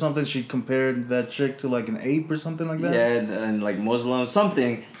racist or something. She compared that chick to like an ape or something like that. Yeah, and like Muslim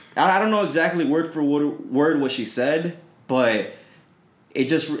something. I don't know exactly word for word what she said, but.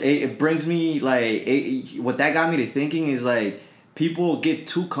 It brings me like what that got me to thinking is like people get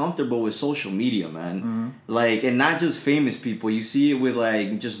too comfortable with social media, man. Mm-hmm. Like, and not just famous people. You see it with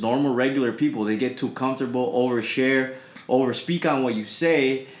like just normal regular people. They get too comfortable, overshare, overspeak on what you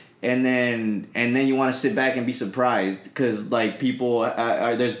say, and then you want to sit back and be surprised because like people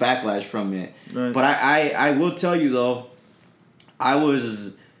there's backlash from it. Right. But I will tell you though,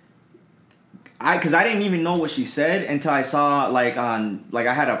 because I didn't even know what she said until I saw I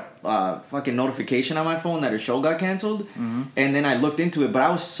had a fucking notification on my phone that her show got canceled, and then I looked into it. But I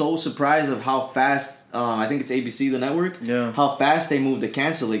was so surprised of how fast I think it's ABC, the network. Yeah. How fast they moved to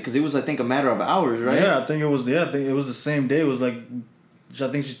cancel it because it was I think a matter of hours, right? Yeah, I think it was. Yeah, I think it was the same day. It was like I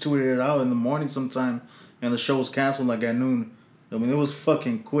think she tweeted it out in the morning sometime, and the show was canceled like at noon. I mean, it was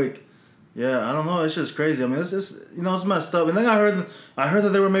fucking quick. Yeah, I don't know. It's just crazy. I mean, it's just it's messed up. And then I heard that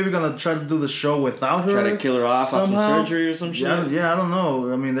they were maybe gonna try to do the show without her. Try to kill her off some surgery or some shit. Yeah, I don't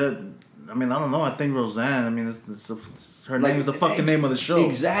know. I mean I don't know. I think Roseanne. I mean, it's her name is the fucking name of the show.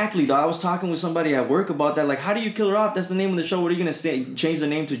 Exactly, dog. I was talking with somebody at work about that. Like, how do you kill her off? That's the name of the show. What are you gonna say? Change the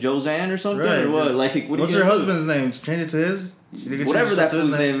name to Roseanne or something? Right. Or what? Like, what What's her husband's name? Change it to his? Whatever that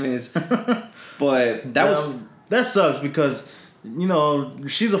fool's name is. But that sucks because, you know,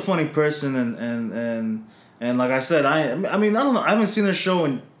 she's a funny person and like I said, I mean, I don't know. I haven't seen her show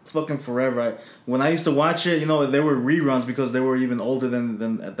in fucking forever. When I used to watch it, you know, there were reruns because they were even older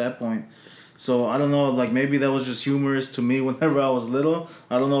than at that point. So I don't know, like maybe that was just humorous to me whenever I was little.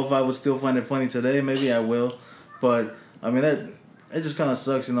 I don't know if I would still find it funny today. Maybe I will, but I mean it just kind of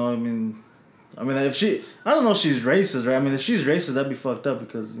sucks, you know. I mean if I don't know if she's racist, right? I mean if she's racist, that'd be fucked up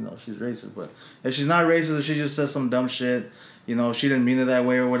because you know she's racist. But if she's not racist, if she just says some dumb shit, you know, if she didn't mean it that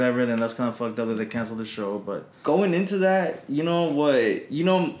way or whatever, then that's kind of fucked up that they canceled the show. But going into that, you know what? You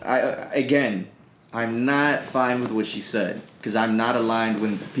know, I'm not fine with what she said because I'm not aligned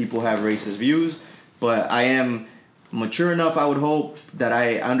when people have racist views, but I am mature enough, I would hope, that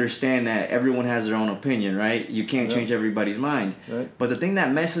I understand that everyone has their own opinion, right? You can't change everybody's mind. Right. But the thing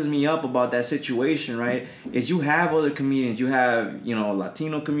that messes me up about that situation, right, is you have other comedians. You have, you know,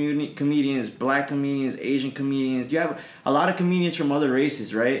 Latino comedians, black comedians, Asian comedians. You have a lot of comedians from other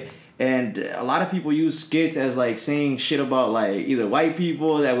races, right? And a lot of people use skits as, like, saying shit about, like, either white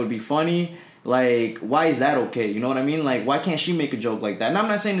people that would be funny. Like, why is that okay? You know what I mean? Like, why can't she make a joke like that? And I'm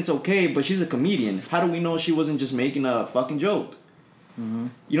not saying it's okay, but she's a comedian. How do we know she wasn't just making a fucking joke? Mm-hmm.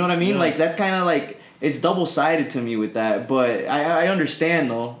 You know what I mean? Yeah. Like, that's kind of like, it's double-sided to me with that. But I understand,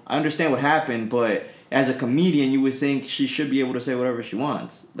 though. I understand what happened, but as a comedian, you would think she should be able to say whatever she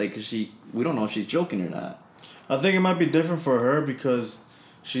wants. Like, we don't know if she's joking or not. I think it might be different for her because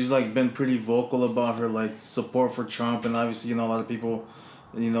she's, like, been pretty vocal about her, like, support for Trump. And obviously, you know, a lot of people...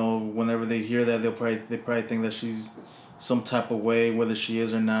 You know, whenever they hear that, they probably think that she's some type of way, whether she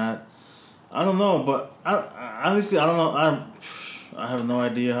is or not. I don't know, but I honestly I don't know. I have no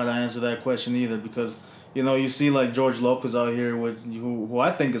idea how to answer that question either because you know you see like George Lopez out here with who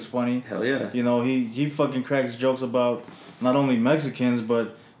I think is funny. Hell yeah. You know he fucking cracks jokes about not only Mexicans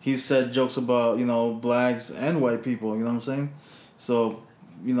but he's said jokes about you know blacks and white people. You know what I'm saying? So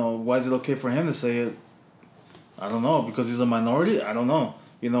you know why is it okay for him to say it? I don't know because he's a minority. I don't know.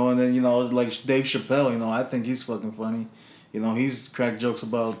 You know, and then, you know, like Dave Chappelle, you know, I think he's fucking funny. You know, he's cracked jokes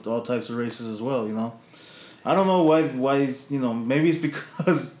about all types of races as well, you know. I don't know why you know, maybe it's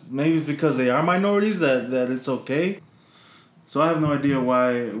because they are minorities that it's okay. So I have no idea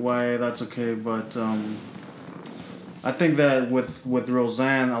why that's okay, but I think that with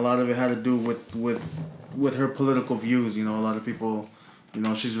Roseanne, a lot of it had to do with her political views, you know, a lot of people, you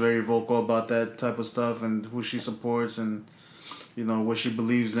know, she's very vocal about that type of stuff and who she supports and you know, what she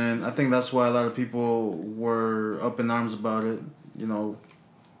believes in. I think that's why a lot of people were up in arms about it, you know.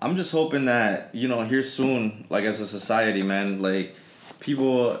 I'm just hoping that, you know, here soon, like as a society, man, like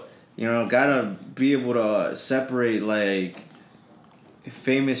people, you know, gotta be able to separate like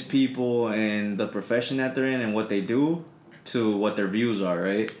famous people and the profession that they're in and what they do to what their views are,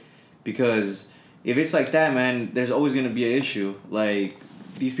 right? Because if it's like that, man, there's always gonna be an issue. Like,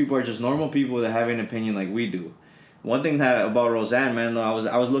 these people are just normal people that have an opinion like we do. One thing that about Roseanne, man, I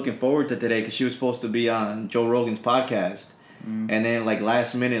was looking forward to today because she was supposed to be on Joe Rogan's podcast. And then, like,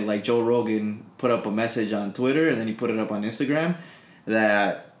 last minute, like, Joe Rogan put up a message on Twitter and then he put it up on Instagram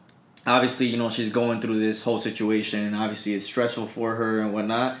that obviously, you know, she's going through this whole situation and obviously it's stressful for her and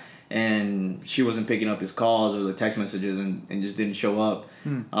whatnot. And she wasn't picking up his calls or the text messages and just didn't show up.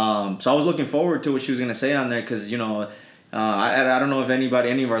 So I was looking forward to what she was going to say on there because, you know... I don't know if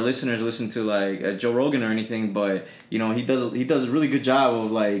any of our listeners listen to like Joe Rogan or anything, but you know he does a really good job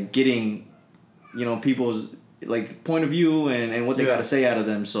of like getting, you know, people's like point of view and what they got to say out of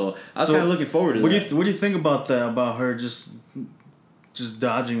them. So I was kind of looking forward to that. What do you think about that? About her just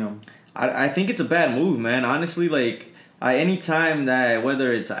dodging them? I think it's a bad move, man. Honestly, like any time that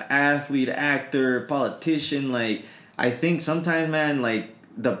whether it's an athlete, actor, politician, like I think sometimes, man, like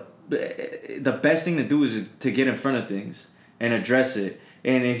the best thing to do is to get in front of things and address it.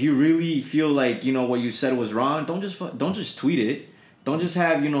 And if you really feel like, you know, what you said was wrong, don't just tweet it. Don't just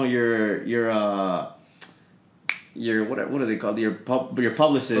have, you know, your what are they called? Your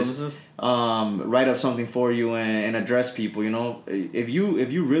publicist write up something for you and address people, you know. If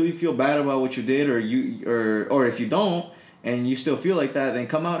you really feel bad about what you did or if you don't and you still feel like that, then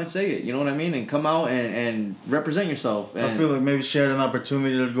come out and say it. You know what I mean? And come out and represent yourself. And I feel like maybe she had an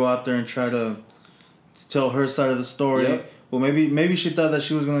opportunity to go out there and try to tell her side of the story. Yep. Well, maybe she thought that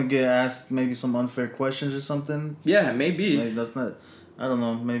she was gonna get asked maybe some unfair questions or something. Yeah, maybe. That's not. I don't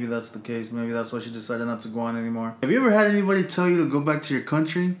know. Maybe that's the case. Maybe that's why she decided not to go on anymore. Have you ever had anybody tell you to go back to your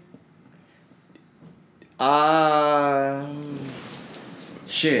country?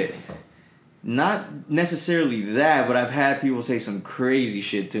 Shit. Not necessarily that, but I've had people say some crazy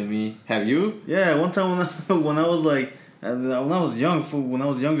shit to me. Have you? Yeah, one time when I was like, when I was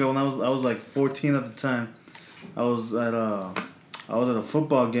younger, I was like 14 at the time. I was at a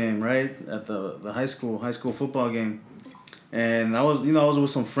football game, right? At the high school football game. And I was with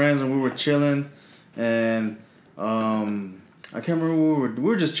some friends and we were chilling, and I can't remember where we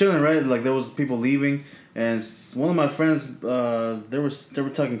were just chilling, right? Like there was people leaving, and one of my friends, they were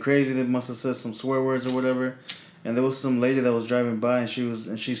talking crazy. They must have said some swear words or whatever, and there was some lady that was driving by, and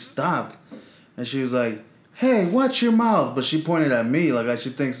she stopped, and she was like, "Hey, watch your mouth!" But she pointed at me, I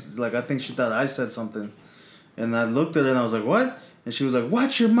think she thought I said something, and I looked at her and I was like, "What?" And she was like,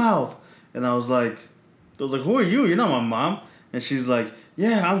 "Watch your mouth!" And I was like, "Who are you? You're not my mom." And she's like,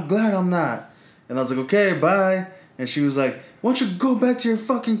 "Yeah, I'm glad I'm not." And I was like, "Okay, bye." And she was like, "Why don't you go back to your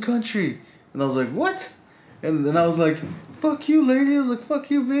fucking country?" And I was like, "What?" And then I was like, "Fuck you, lady." I was like, "Fuck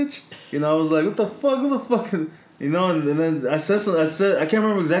you, bitch." I was like, what the fuck? And then I can't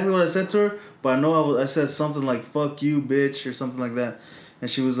remember exactly what I said to her, but I know I said something like, "Fuck you, bitch," or something like that. And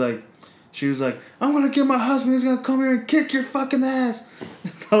she was like, "I'm gonna get my husband. He's gonna come here and kick your fucking ass."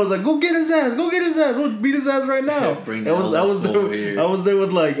 I was like, "Go get his ass. We'll beat his ass right now." I was there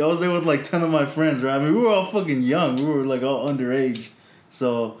with like 10 of my friends, right? I mean, we were all fucking young. We were like all underage.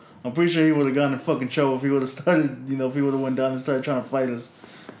 So I'm pretty sure he would have gotten in fucking trouble if he would have started, if he would have went down and started trying to fight us.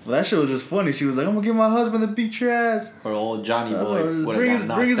 But that shit was just funny. She was like, "I'm gonna get my husband to beat your ass." Or old Johnny boy would have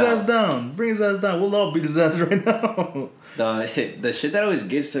bring his ass down. Bring his ass down. We'll all beat his ass right now. The shit that always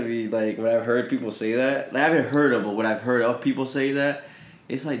gets to me, like when I've heard people say that, like, I haven't heard of, but when I've heard of people say that,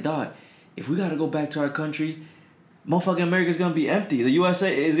 it's like, dog, if we gotta go back to our country, motherfucking America's gonna be empty. The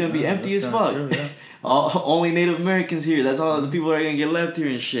USA is gonna be empty as fuck. True, yeah. Only Native Americans here. That's all the people that are gonna get left here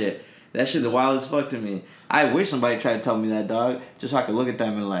and shit. That shit's wild as fuck to me. I wish somebody tried to tell me that, dog, just so I could look at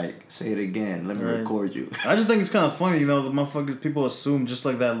them and like say it again. Let me record you. I just think it's kind of funny, the motherfuckers. People assume, just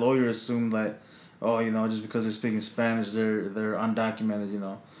like that lawyer assumed, like, oh, just because they're speaking Spanish, they're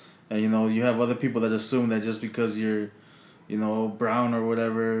undocumented, and you have other people that assume that just because you're, brown or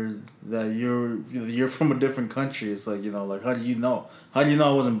whatever, that you're from a different country. It's like, like, how do you know? How do you know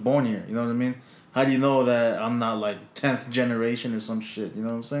I wasn't born here? You know what I mean? How do you know that I'm not like 10th generation or some shit? You know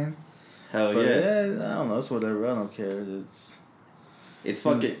what I'm saying? Hell but, yeah. I don't know. It's whatever. I don't care. It's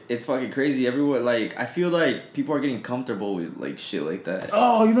fucking crazy. Everyone, like, I feel like people are getting comfortable with like shit like that.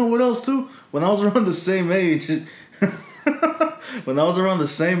 Oh, you know what else too? When I was around the same age,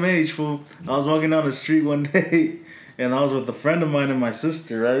 fool, I was walking down the street one day, and I was with a friend of mine and my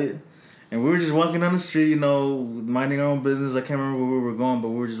sister, right? And we were just walking down the street, minding our own business. I can't remember where we were going, but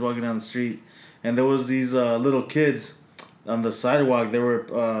we were just walking down the street, and there was these little kids on the sidewalk. They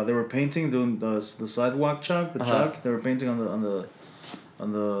were painting, doing the sidewalk chalk, chalk. They were painting on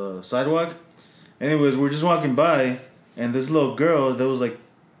the sidewalk. Anyways, we're just walking by, and this little girl, there was like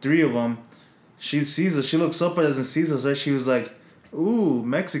 3 of them. She sees us. She looks up at us and sees us. Right? She was like, "Ooh,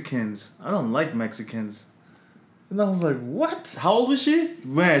 Mexicans. I don't like Mexicans." And I was like, "What?" How old was she?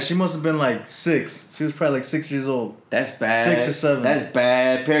 Man, she must have been like 6. She was probably like 6 years old. That's bad. 6 or 7. That's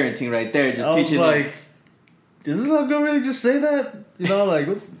bad parenting right there. Just teaching them. Like, did this little girl really just say that? Like,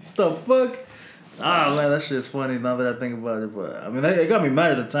 what the fuck? Ah, man, that shit's funny now that I think about it. But, I mean, it got me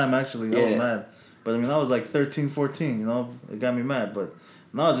mad at the time, actually. I was mad. But, I mean, I was like 13, 14, It got me mad. But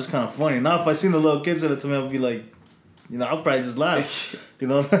now it's just kind of funny. Now, if I seen the little kid say that to me, I'd be like, I'll probably just laugh.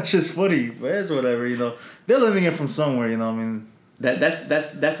 That's just funny. But it's whatever, They're living it from somewhere, I mean. That's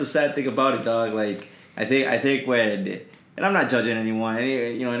the sad thing about it, dog. Like, I think when... And I'm not judging anyone.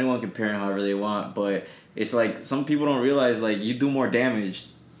 Anyone can parent however they want. But it's like, some people don't realize, like, you do more damage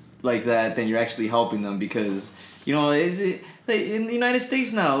like that than you're actually helping them. Because, like, in the United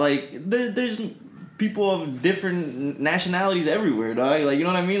States now, like, there's people of different nationalities everywhere, dog. Like, you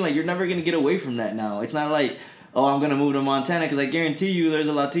know what I mean? Like, you're never going to get away from that now. It's not like, oh, I'm going to move to Montana, because I guarantee you there's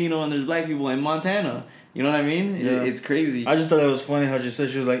a Latino and there's black people in Montana. You know what I mean? Yeah. It's crazy. I just thought it was funny how she said,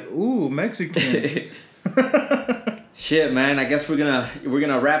 she was like, "Ooh, Mexicans." Shit, man. I guess we're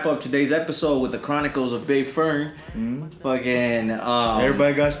gonna wrap up today's episode with the Chronicles of Big Fern. Fucking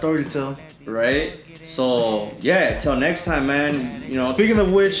everybody got a story to tell. Right? So yeah, till next time, man. Speaking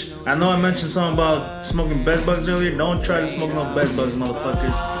of which, I know I mentioned something about smoking bed bugs earlier. Don't try to smoke no bed bugs,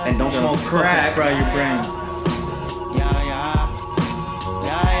 motherfuckers. And don't smoke crack. Fry your brain.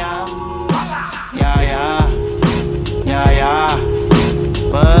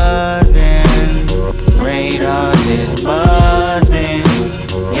 Buzzing, radars is buzzing.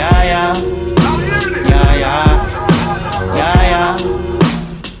 Yeah, yeah, yeah, yeah, yeah, yeah,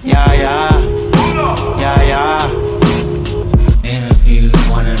 yeah, yeah, yeah.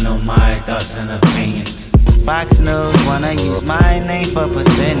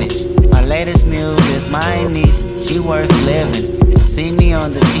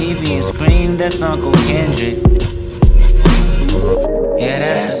 TV and scream, that's Uncle Kendrick. Yeah,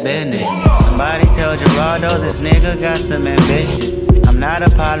 that's the business. Somebody tell Gerardo this nigga got some ambition. I'm not a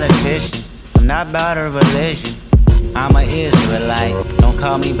politician, I'm not about a religion. I'm an Israelite, don't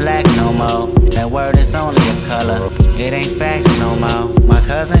call me black no more. That word is only a color, it ain't facts no more. My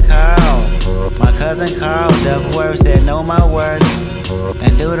cousin Carl, double word said know my worth.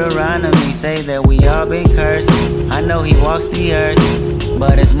 And Deuteronomy say that we all been cursed. I know he walks the earth,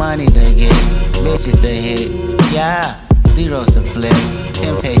 but it's money to get, bitches to hit. Yeah, zeros to flip,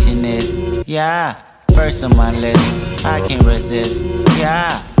 temptation is, yeah, first on my list, I can't resist,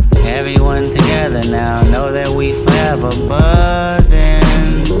 yeah. Everyone together now, know that we forever buzzing.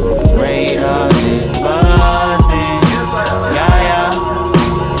 Radars is buzzing.